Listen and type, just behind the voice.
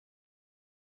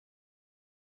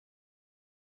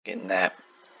Getting that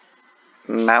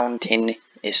mountain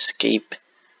escape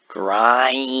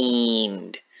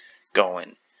grind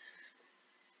going.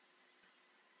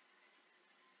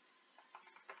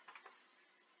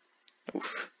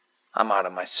 Oof, I'm out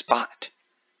of my spot.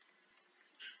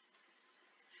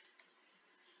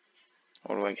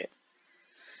 What do I get?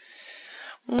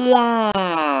 What?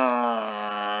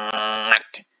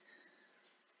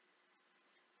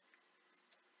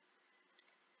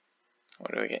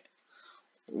 What do I get?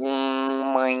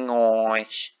 Oh my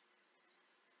gosh.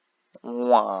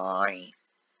 Why?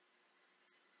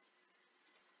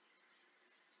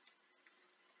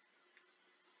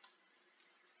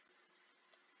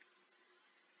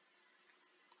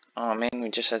 Oh man, we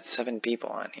just had 7 people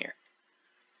on here.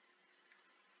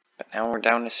 But now we're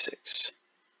down to 6.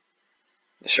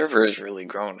 The server has really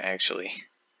grown, actually.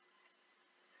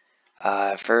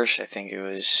 At first, I think it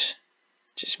was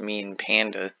just me and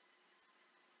Panda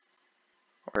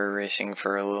were racing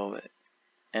for a little bit.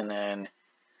 And then,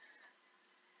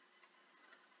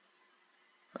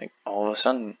 like, all of a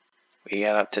sudden, we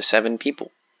got up to 7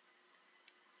 people.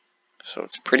 So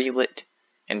it's pretty lit.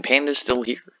 And Panda's still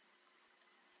here.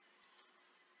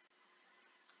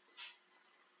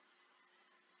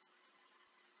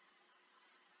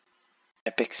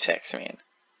 Epic sex, man.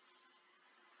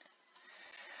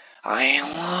 I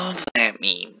love that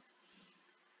meme.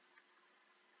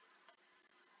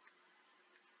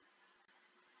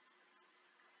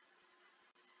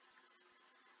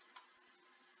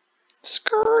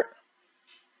 Skirt.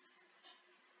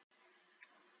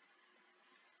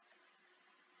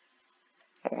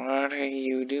 What are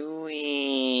you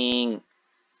doing?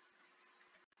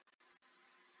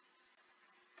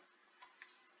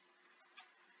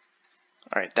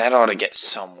 Alright, that ought to get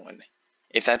someone.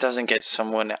 If that doesn't get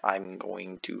someone, I'm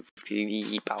going to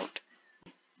flip out.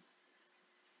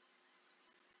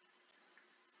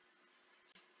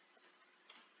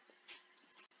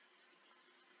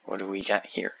 What do we got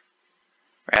here?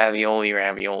 Ravioli,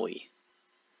 ravioli.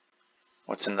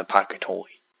 What's in the pocket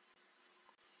holy?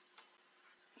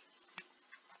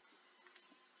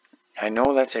 I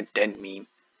know that's a dead meme,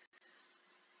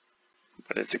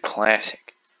 but it's a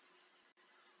classic.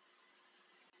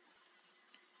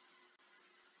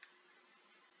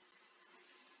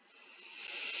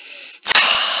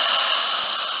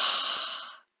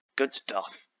 Good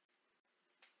stuff.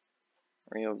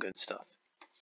 Real good stuff.